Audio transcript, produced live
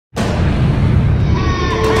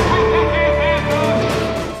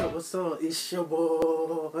It's your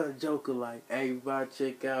boy Joker. Like, hey, everybody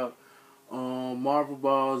check out Marvel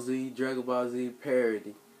Ball Z, Dragon Ball Z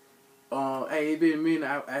Parody. Hey, it been a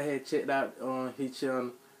minute. I had checked out his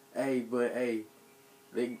channel. Hey, but hey,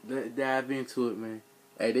 let's dive into it, man.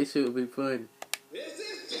 Hey, this should be funny.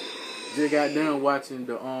 Just got done watching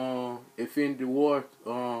the Infinity War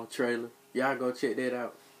trailer. Y'all go check that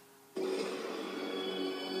out.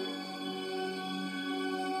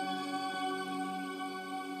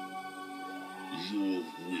 Your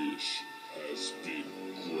wish has been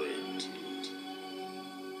granted.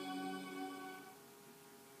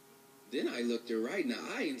 Then I looked her right in the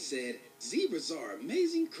eye and said, "Zebras are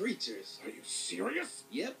amazing creatures." Are you serious?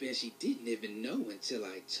 Yep, and she didn't even know until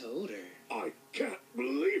I told her. I can't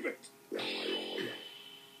believe it. Oh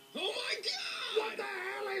my God! What the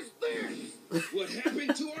hell is this? What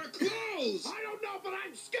happened to our clothes? I don't know, but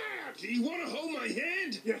I'm scared. Do you want to hold my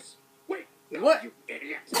hand? Yes. Wait. No, What? You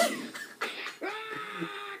idiot. Get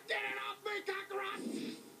it off me, cockroach.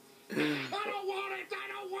 I don't want it. I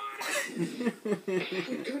don't want it.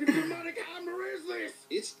 What kind of demonic hammer is this?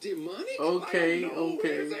 It's demonic? Okay, I don't know. okay.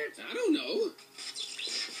 Is it? I don't know.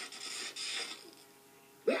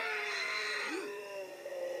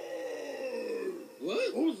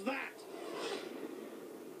 What? Who's that?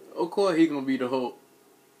 Of course, he gonna be the Hulk.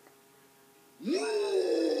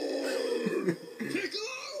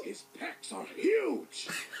 Piccolo? His pecs are huge.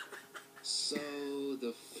 So,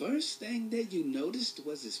 the first thing that you noticed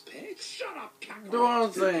was his pecs? Shut up, cockroach. Do what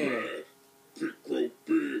I'm saying. Pick grow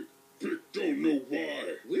big. Pick don't know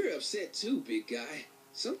why. We're upset too, big guy.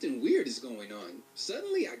 Something weird is going on.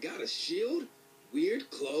 Suddenly I got a shield,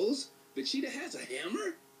 weird clothes, Vegeta has a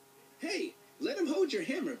hammer? Hey, let him hold your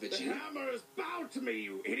hammer, The Vegeta. hammer is bound to me,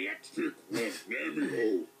 you idiot. Pick one,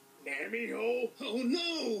 Nammy-ho. Nammy-ho? Oh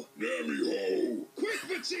no! Nammy-ho. Quick,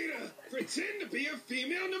 Vegeta! Pretend to be a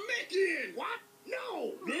female Namekian! What?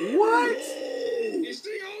 No. What? It's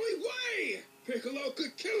the only way! Piccolo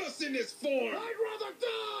could kill us in this form! I'd rather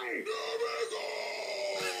die.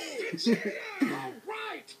 Vegeta! All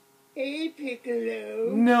right. Hey,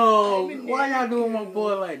 Piccolo. No, I'm a why y'all doing my Namekian.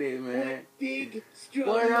 boy like that, man? What big, strong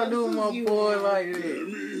Why y'all doing muscles my you boy have. like that?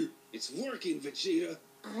 Nammy. It's working, Vegeta.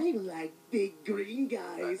 I like big green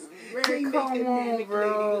guys. Man, They make come a on, Namek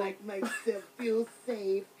bro. lady like myself feel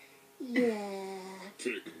safe. Yeah.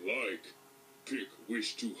 Pick like. Pick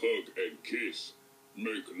wish to hug and kiss.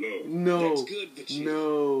 Make love. No, That's good, Vegeta.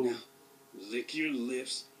 no. Now, lick your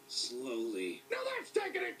lips slowly. Now that's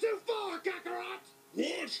taking it too far, Kakarot.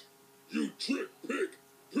 What? You trick Pick.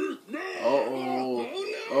 Pick now. Uh-oh. Oh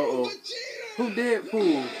no, Uh-oh. Vegeta! Who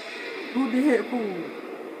Deadpool? Who Deadpool?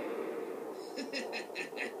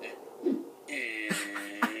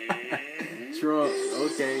 Trump.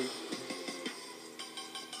 Okay.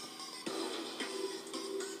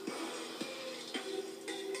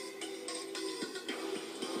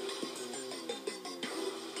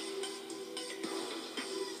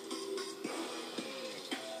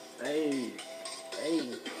 Hey. Hey.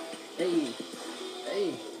 Hey.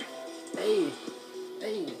 Hey. Hey.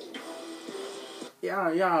 Hey.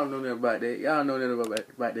 Y'all know nothing about that. Y'all know nothing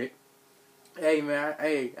about that. Hey man,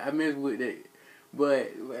 I mess with that.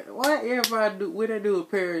 But why everybody do what they do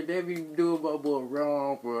with Perry? They be doing my boy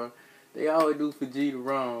wrong, bro. They always do Vegeta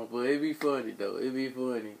wrong, but it be funny though. It be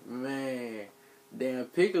funny, man. Damn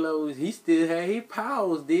Piccolo, he still had his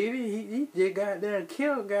powers, did he? He just got there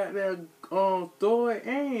killed, got there Thor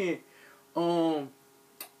and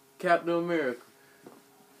Captain America.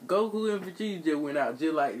 Goku and Vegeta just went out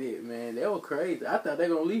just like that, man. That was crazy. I thought they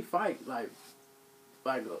gonna leave fight like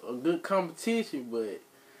a good competition, but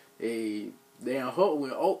hey, damn Hulk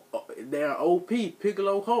went damn OP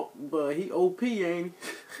Piccolo Hulk, but he OP ain't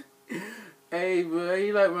he? Hey, but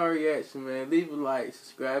you like my reaction, man? Leave a like,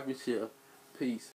 subscribe, and share. Peace.